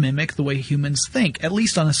kind of mimic the way humans think, at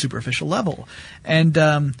least on a superficial level. And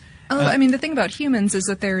I mean, the thing about humans is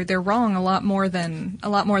that they're wrong a lot more than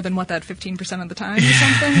what, that 15% of the time or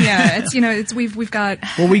something. Yeah, it's we've got.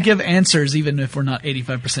 Well, we give answers even if we're not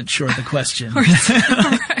 85% sure of the question.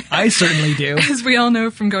 I certainly do, as we all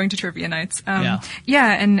know from going to trivia nights.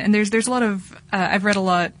 And there's a lot of I've read a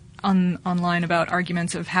lot online about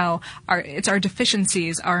arguments of how our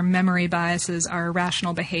deficiencies, our memory biases, our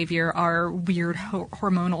irrational behavior, our weird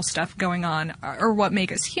hormonal stuff going on are what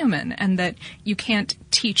make us human, and that you can't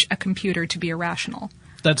teach a computer to be irrational.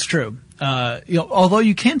 That's true. Although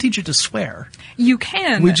you can teach it to swear. You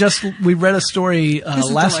can. We read a story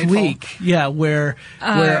last week, where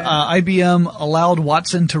IBM allowed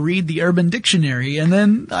Watson to read the Urban Dictionary, and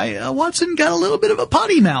then Watson got a little bit of a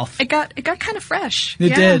potty mouth. It got kind of fresh.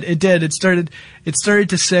 It did. It started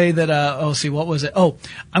to say that. What was it? Oh,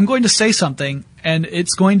 I'm going to say something, and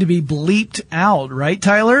it's going to be bleeped out, right,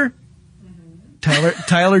 Tyler?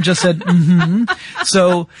 Tyler just said, mm-hmm.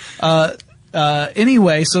 So.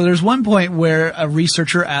 Anyway, so there's one point where a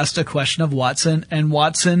researcher asked a question of Watson, and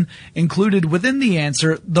Watson included within the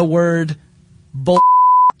answer the word bull.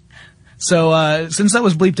 So, since that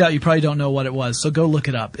was bleeped out, you probably don't know what it was. So go look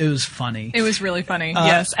it up. It was funny. It was really funny.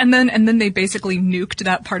 Yes. And then they basically nuked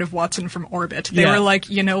that part of Watson from orbit. They were like,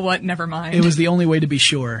 you know what? Never mind. It was the only way to be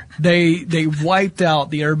sure. They wiped out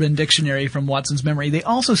the Urban Dictionary from Watson's memory. They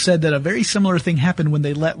also said that a very similar thing happened when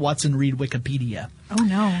they let Watson read Wikipedia. Oh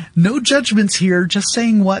no. No judgments here, just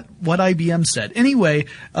saying what IBM said. Anyway,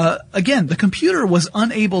 again, the computer was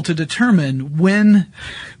unable to determine when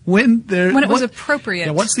it was appropriate.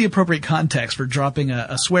 Yeah, what's the appropriate context for dropping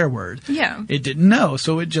a swear word? Yeah. It didn't know,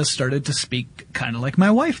 so it just started to speak kind of like my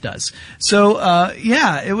wife does. So,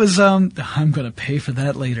 it was, I'm gonna pay for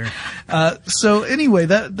that later. So anyway,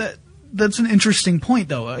 that's an interesting point,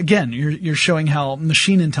 though. Again, you're showing how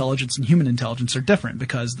machine intelligence and human intelligence are different,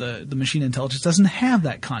 because the machine intelligence doesn't have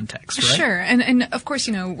that context, right? Sure, and of course,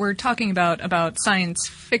 we're talking about science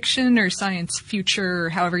fiction or science future, or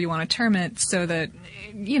however you want to term it, so that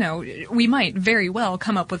we might very well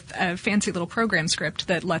come up with a fancy little program script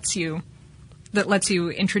that lets you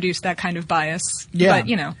introduce that kind of bias. Yeah. But,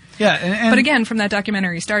 Yeah. But again, from that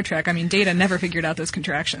documentary Star Trek, I mean, Data never figured out those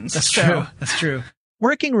contractions. That's true. That's true.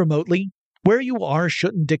 Working remotely, where you are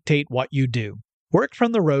shouldn't dictate what you do. Work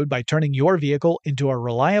from the road by turning your vehicle into a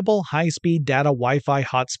reliable, high-speed data Wi-Fi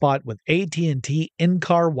hotspot with AT&T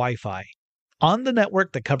in-car Wi-Fi. On the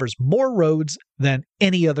network that covers more roads than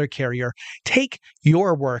any other carrier, take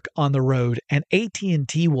your work on the road, and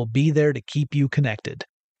AT&T will be there to keep you connected.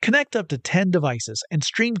 Connect up to 10 devices and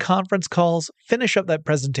stream conference calls, finish up that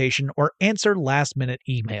presentation, or answer last-minute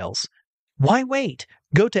emails. Why wait?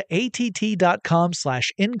 Go to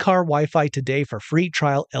att.com/in-car Wi-Fi today for free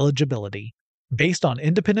trial eligibility. Based on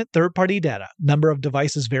independent third-party data, number of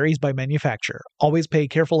devices varies by manufacturer. Always pay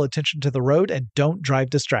careful attention to the road and don't drive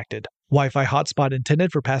distracted. Wi-Fi hotspot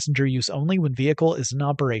intended for passenger use only when vehicle is in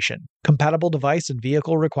operation. Compatible device and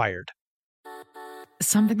vehicle required.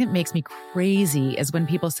 Something that makes me crazy is when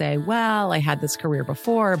people say, well, I had this career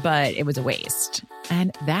before, but it was a waste.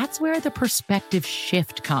 And that's where the perspective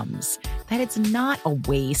shift comes. That it's not a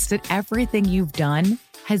waste, that everything you've done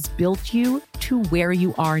has built you to where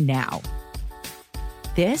you are now.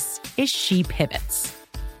 This is She Pivots,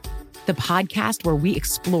 the podcast where we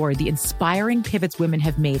explore the inspiring pivots women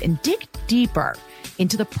have made and dig deeper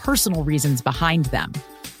into the personal reasons behind them.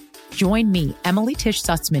 Join me, Emily Tish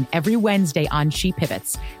Sussman, every Wednesday on She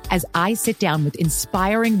Pivots as I sit down with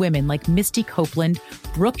inspiring women like Misty Copeland,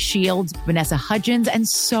 Brooke Shields, Vanessa Hudgens, and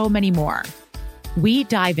so many more. We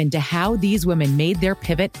dive into how these women made their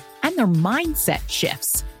pivot and their mindset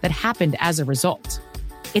shifts that happened as a result.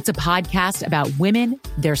 It's a podcast about women,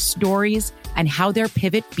 their stories, and how their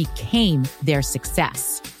pivot became their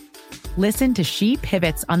success. Listen to She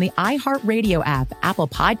Pivots on the iHeartRadio app, Apple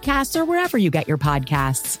Podcasts, or wherever you get your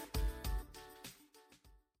podcasts.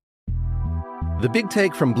 The Big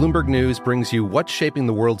Take from Bloomberg News brings you what's shaping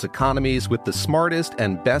the world's economies with the smartest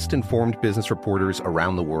and best-informed business reporters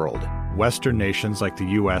around the world. Western nations like the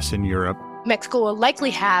U.S. and Europe. Mexico will likely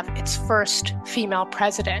have its first female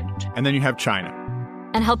president. And then you have China.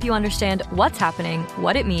 And help you understand what's happening,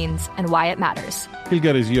 what it means, and why it matters. He'll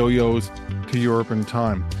get his yo-yos to Europe in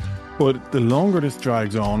time. But the longer this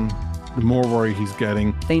drags on, the more worry he's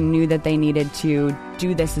getting. They knew that they needed to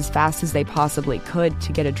do this as fast as they possibly could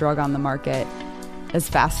to get a drug on the market as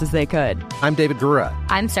fast as they could. I'm David Gura.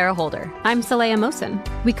 I'm Sarah Holder. I'm Saleha Mohsen.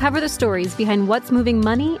 We cover the stories behind what's moving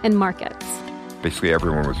money and markets. Basically,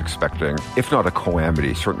 everyone was expecting, if not a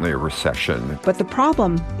calamity, certainly a recession. But the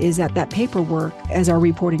problem is that paperwork, as our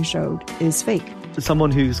reporting showed, is fake. As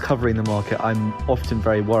someone who's covering the market, I'm often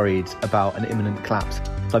very worried about an imminent collapse.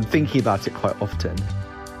 So I'm thinking about it quite often.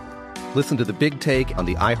 Listen to The Big Take on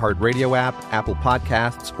the iHeartRadio app, Apple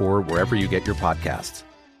Podcasts, or wherever you get your podcasts.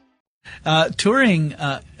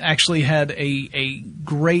 Turing actually had a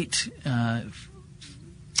great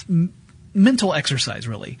mental exercise,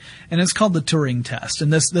 really, and it's called the Turing test.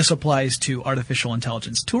 And this applies to artificial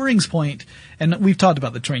intelligence. Turing's point, and we've talked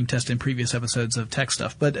about the Turing test in previous episodes of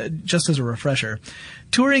TechStuff, but just as a refresher,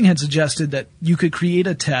 Turing had suggested that you could create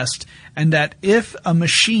a test, and that if a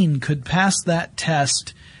machine could pass that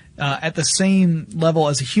test at the same level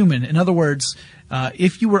as a human, in other words,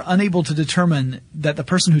 if you were unable to determine that the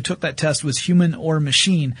person who took that test was human or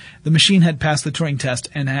machine, the machine had passed the Turing test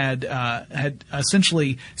and had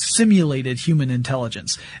essentially simulated human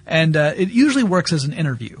intelligence. And it usually works as an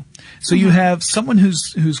interview. So you have someone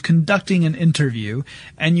who's conducting an interview,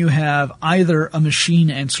 and you have either a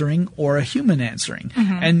machine answering or a human answering.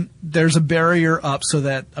 And there's a barrier up so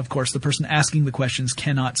that, of course, the person asking the questions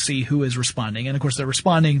cannot see who is responding. And of course, they're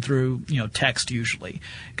responding through, text usually,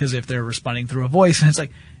 because if they're responding through a voice, and it's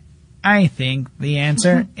like, I think the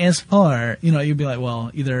answer is 4. You'd be like, well,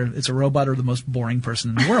 either it's a robot or the most boring person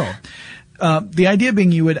in the world. The idea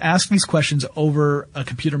being you would ask these questions over a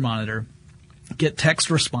computer monitor, get text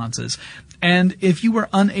responses, and if you were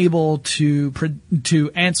unable to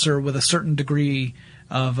answer with a certain degree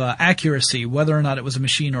of accuracy, whether or not it was a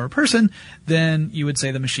machine or a person, then you would say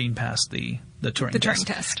the machine passed the Turing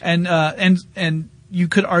test. And you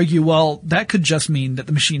could argue, well, that could just mean that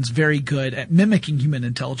the machine's very good at mimicking human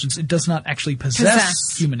intelligence. It does not actually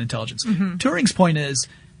possess human intelligence. Turing's point is,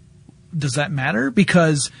 does that matter?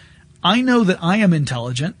 Because I know that I am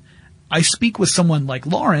intelligent. I speak with someone like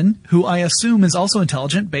Lauren, who I assume is also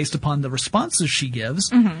intelligent based upon the responses she gives,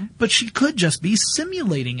 but she could just be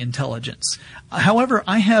simulating intelligence. However,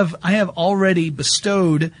 I have already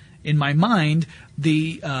bestowed in my mind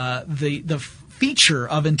the feature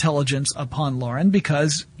of intelligence upon Lauren,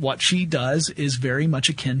 because what she does is very much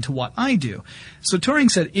akin to what I do. So Turing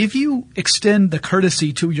said, if you extend the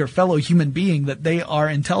courtesy to your fellow human being that they are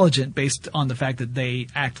intelligent based on the fact that they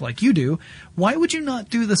act like you do, why would you not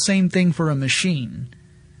do the same thing for a machine?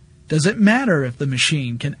 Does it matter if the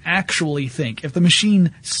machine can actually think? If the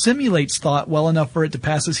machine simulates thought well enough for it to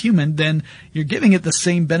pass as human, then you're giving it the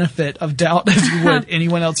same benefit of doubt as you would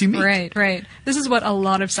anyone else you meet. Right. This is what a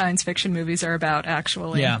lot of science fiction movies are about,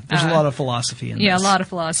 actually. Yeah, there's a lot of philosophy in this. Yeah, a lot of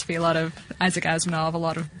philosophy, a lot of Isaac Asimov, a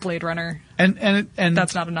lot of Blade Runner. And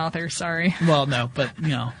that's not an author, sorry. Well, no, but,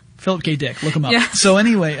 Philip K. Dick, look him up. Yeah. So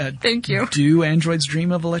anyway, thank you. Do androids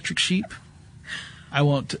dream of electric sheep? I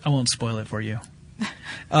won't spoil it for you.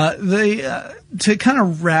 To kind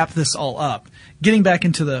of wrap this all up, getting back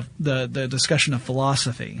into the discussion of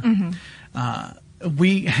philosophy,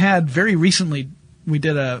 we had very recently, we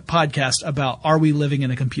did a podcast about, are we living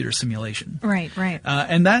in a computer simulation? Right.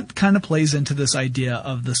 And that kind of plays into this idea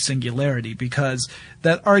of the singularity, because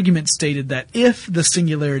that argument stated that if the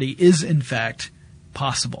singularity is in fact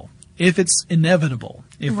possible, if it's inevitable,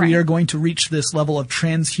 if we are going to reach this level of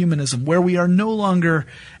transhumanism where we are no longer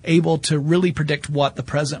able to really predict what the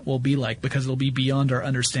present will be like because it'll be beyond our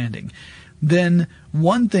understanding, then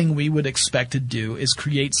one thing we would expect to do is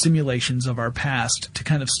create simulations of our past to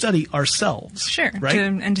kind of study ourselves. Sure. Right?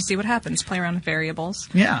 And to see what happens, play around with variables.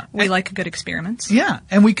 Yeah. We like good experiments. Yeah.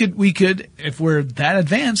 And we could, if we're that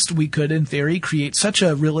advanced, we could, in theory, create such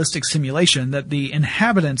a realistic simulation that the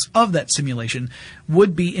inhabitants of that simulation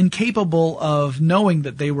would be incapable of knowing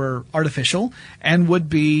that they were artificial and would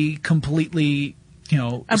be completely,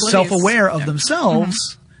 Oblivious. self-aware of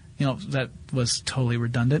themselves. that was totally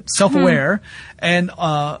redundant. Self-aware, and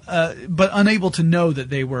but unable to know that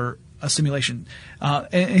they were a simulation.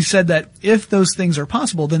 And he said that if those things are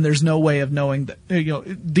possible, then there's no way of knowing that.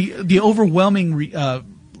 The overwhelming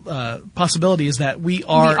possibility is that we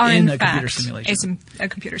are in a computer simulation. A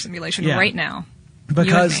computer simulation right now.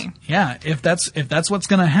 Because if that's what's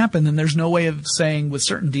going to happen, then there's no way of saying with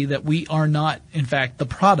certainty that we are not, in fact, the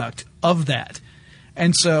product of that.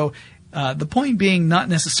 And so the point being not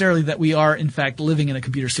necessarily that we are, in fact, living in a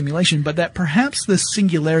computer simulation, but that perhaps this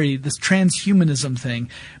singularity, this transhumanism thing,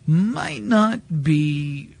 might not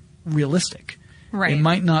be realistic. Right. It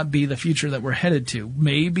might not be the future that we're headed to.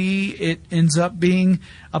 Maybe it ends up being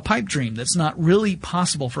a pipe dream that's not really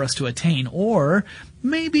possible for us to attain, or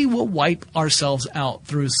maybe we'll wipe ourselves out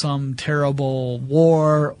through some terrible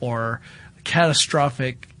war or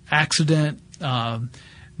catastrophic accident.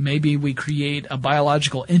 Maybe we create a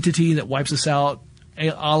biological entity that wipes us out, a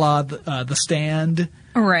la The Stand.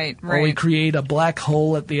 Right. Or we create a black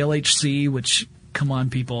hole at the LHC, which, come on,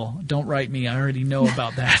 people, don't write me. I already know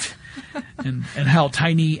about that. and how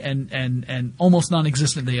tiny and almost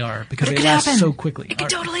non-existent they are because they last so quickly. It could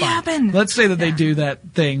totally happen. Let's say that they do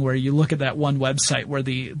that thing where you look at that one website where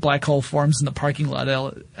the black hole forms in the parking lot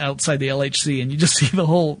outside the LHC and you just see the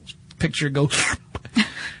whole picture go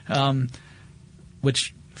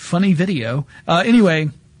which funny video. Anyway,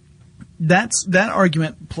 that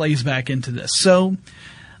argument plays back into this. So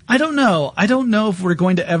I don't know. I don't know if we're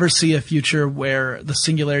going to ever see a future where the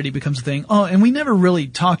singularity becomes a thing. Oh, and we never really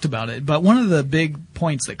talked about it, but one of the big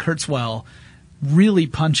points that Kurzweil really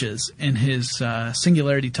punches in his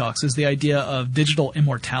singularity talks is the idea of digital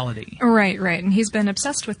immortality. Right. And he's been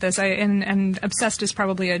obsessed with this. And obsessed is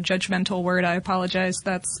probably a judgmental word. I apologize.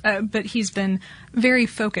 But he's been very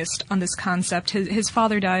focused on this concept. His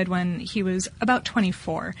father died when he was about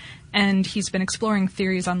 24. And he's been exploring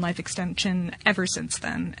theories on life extension ever since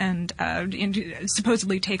then, and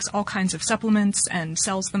supposedly takes all kinds of supplements and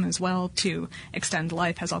sells them as well to extend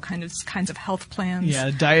life. Has all kinds of health plans. Yeah,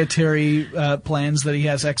 dietary plans that he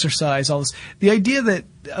has, exercise, all this. The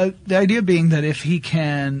idea being that if he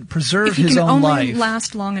can preserve his own life, if he can only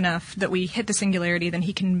last long enough that we hit the singularity, then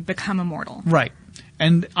he can become immortal. Right,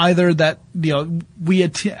 and either that we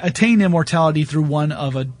attain immortality through one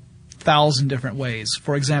of 1,000 different ways.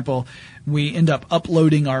 For example, we end up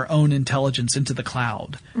uploading our own intelligence into the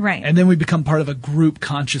cloud. Right. And then we become part of a group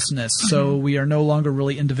consciousness, so we are no longer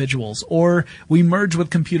really individuals. Or we merge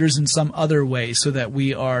with computers in some other way so that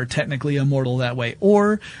we are technically immortal that way.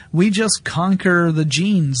 Or we just conquer the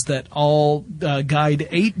genes that all guide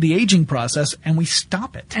the aging process and we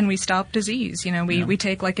stop it. And we stop disease. We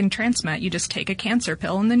take, like in TransMet, you just take a cancer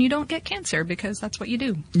pill and then you don't get cancer because that's what you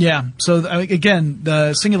do. Yeah. So again,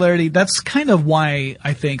 the singularity, that's kind of why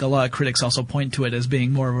I think a lot of critics also point to it as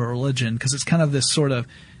being more of a religion, because it's kind of this sort of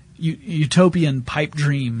utopian pipe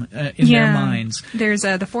dream in their minds. There's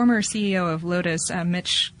the former CEO of Lotus,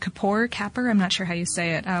 Mitch Kapor, I'm not sure how you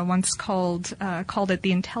say it, once called it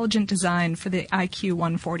the intelligent design for the IQ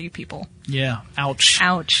 140 people. Yeah.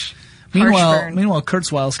 Ouch. Meanwhile,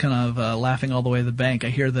 Kurzweil's kind of laughing all the way to the bank. I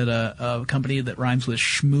hear that a company that rhymes with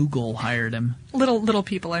Schmoogle hired him. Little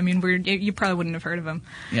people. I mean, you probably wouldn't have heard of him.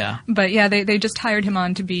 Yeah. But yeah, they just hired him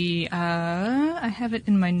on to be. I have it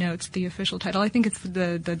in my notes. The official title. I think it's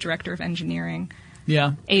the director of engineering.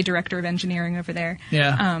 Yeah. A director of engineering over there.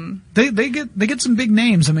 Yeah. They get some big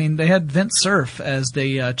names. I mean, they had Vint Cerf as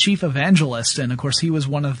the chief evangelist, and of course he was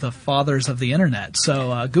one of the fathers of the internet.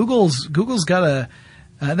 So Google's got a.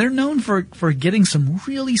 They're known for getting some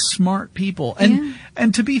really smart people.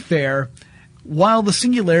 And to be fair, while the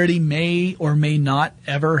singularity may or may not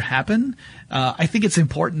ever happen, I think it's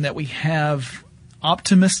important that we have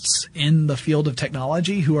optimists in the field of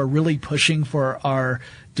technology who are really pushing for our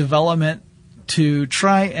development to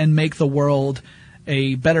try and make the world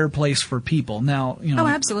a better place for people. Now, Oh,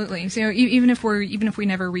 absolutely. So even if we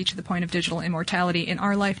never reach the point of digital immortality in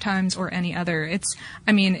our lifetimes or any other,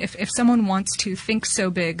 if someone wants to think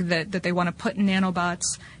so big that they want to put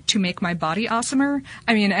nanobots to make my body awesomer,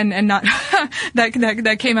 and not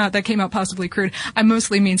that came out possibly crude. I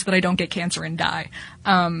mostly means that I don't get cancer and die,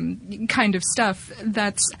 kind of stuff.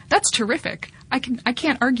 That's terrific. I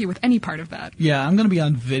can't argue with any part of that. Yeah, I'm going to be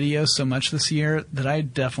on video so much this year that I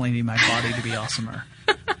definitely need my body to be awesomer.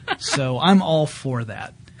 So I'm all for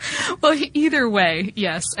that. Well, either way,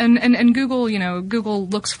 yes. And Google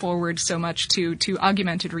looks forward so much to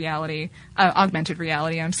augmented reality.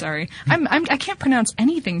 I'm sorry. I can't pronounce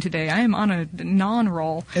anything today. I am on a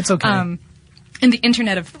non-roll. It's okay. and the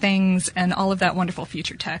Internet of Things and all of that wonderful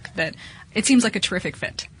future tech that it seems like a terrific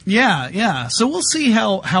fit. Yeah. So we'll see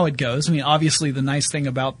how it goes. I mean, obviously the nice thing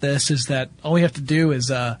about this is that all we have to do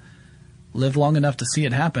is live long enough to see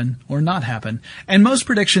it happen or not happen. And most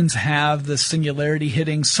predictions have the singularity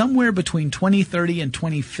hitting somewhere between 2030 and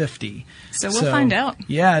 2050. So we'll find out.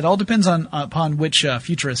 Yeah, it all depends upon which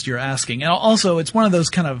futurist you're asking. And also, it's one of those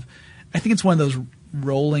I think it's one of those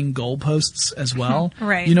rolling goalposts as well.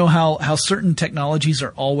 Right. You know how certain technologies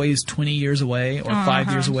are always 20 years away or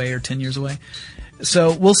 5 years away or 10 years away?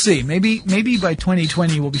 So we'll see. Maybe by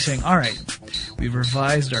 2020 we'll be saying, all right, we've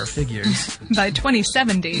revised our figures. By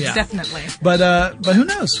 2070, definitely. But who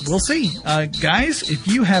knows? We'll see. Guys, if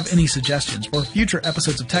you have any suggestions for future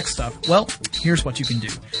episodes of Tech Stuff, well, here's what you can do.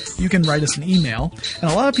 You can write us an email,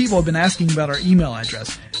 and a lot of people have been asking about our email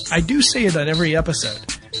address. I do say it at every episode,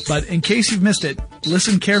 but in case you've missed it,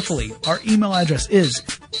 listen carefully. Our email address is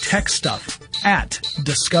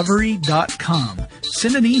techstuff@discovery.com.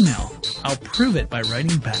 Send an email. I'll prove it by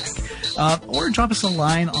writing back. Or drop us a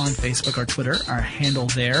line on Facebook or Twitter. Our handle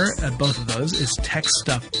there at both of those is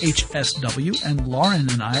TechStuffHSW, and Lauren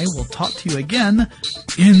and I will talk to you again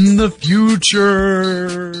in the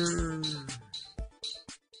future.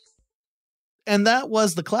 And that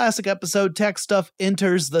was the classic episode Tech Stuff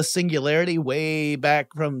Enters the Singularity way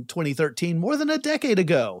back from 2013, more than a decade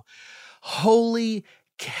ago. Holy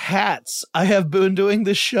cats. I have been doing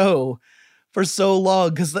this show for so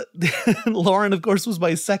long because Lauren, of course, was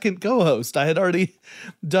my second co-host. I had already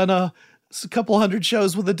done a couple hundred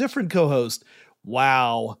shows with a different co-host.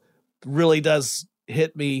 Wow. Really does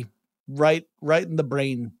hit me right in the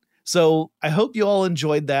brain. So I hope you all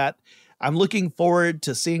enjoyed that. I'm looking forward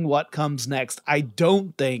to seeing what comes next. I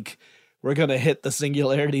don't think we're going to hit the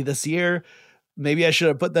singularity this year. Maybe I should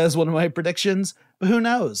have put that as one of my predictions, but who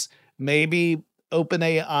knows? Maybe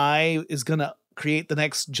OpenAI is going to create the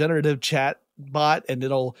next generative chat bot and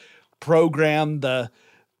it'll program the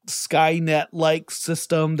Skynet-like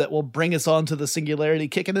system that will bring us onto the singularity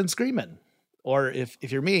kicking and screaming. Or if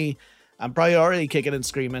you're me, I'm probably already kicking and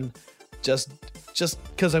screaming just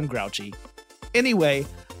because I'm grouchy. Anyway,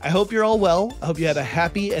 I hope you're all well. I hope you had a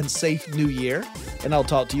happy and safe new year, and I'll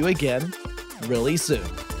talk to you again really soon.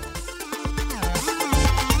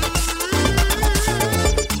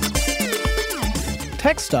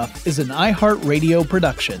 Tech Stuff is an iHeartRadio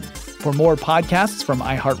production. For more podcasts from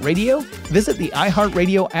iHeartRadio, visit the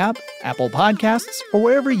iHeartRadio app, Apple Podcasts, or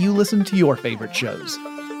wherever you listen to your favorite shows.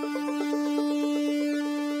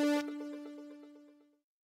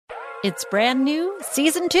 It's brand new,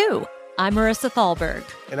 Season 2. I'm Marissa Thalberg.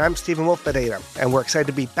 And I'm Stephen Wolf-Bedeta. And we're excited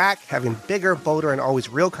to be back having bigger, bolder, and always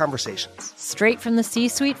real conversations. Straight from the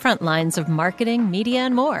C-suite front lines of marketing, media,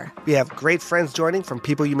 and more. We have great friends joining from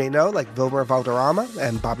people you may know, like Vilmer Valderrama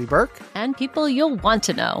and Bobby Burke. And people you'll want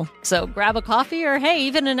to know. So grab a coffee or, hey,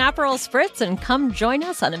 even an Aperol Spritz and come join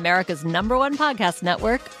us on America's #1 podcast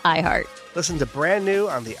network, iHeart. Listen to brand new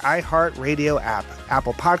on the iHeartRadio app,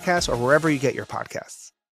 Apple Podcasts, or wherever you get your podcasts.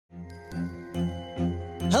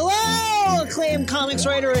 Hello, acclaimed comics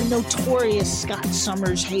writer and notorious Scott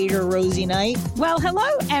Summers hater, Rosie Knight. Well, hello,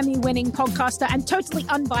 Emmy-winning podcaster and totally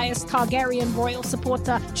unbiased Targaryen royal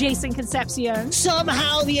supporter, Jason Concepcion.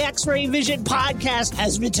 Somehow the X-Ray Vision podcast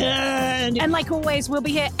has returned. And like always, we'll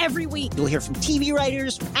be here every week. You'll hear from TV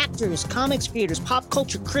writers, actors, comics creators, pop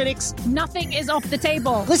culture critics. Nothing is off the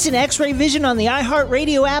table. Listen to X-Ray Vision on the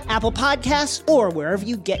iHeartRadio app, Apple Podcasts, or wherever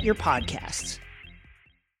you get your podcasts.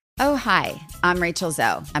 Oh, hi, I'm Rachel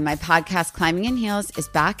Zoe, and my podcast, Climbing in Heels, is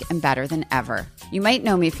back and better than ever. You might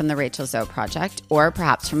know me from the Rachel Zoe Project, or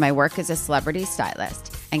perhaps from my work as a celebrity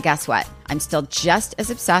stylist. And guess what? I'm still just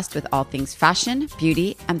as obsessed with all things fashion,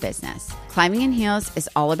 beauty, and business. Climbing in Heels is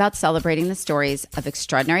all about celebrating the stories of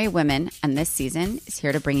extraordinary women, and this season is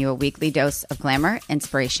here to bring you a weekly dose of glamour,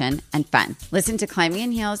 inspiration, and fun. Listen to Climbing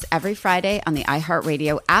in Heels every Friday on the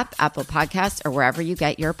iHeartRadio app, Apple Podcasts, or wherever you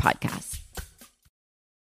get your podcasts.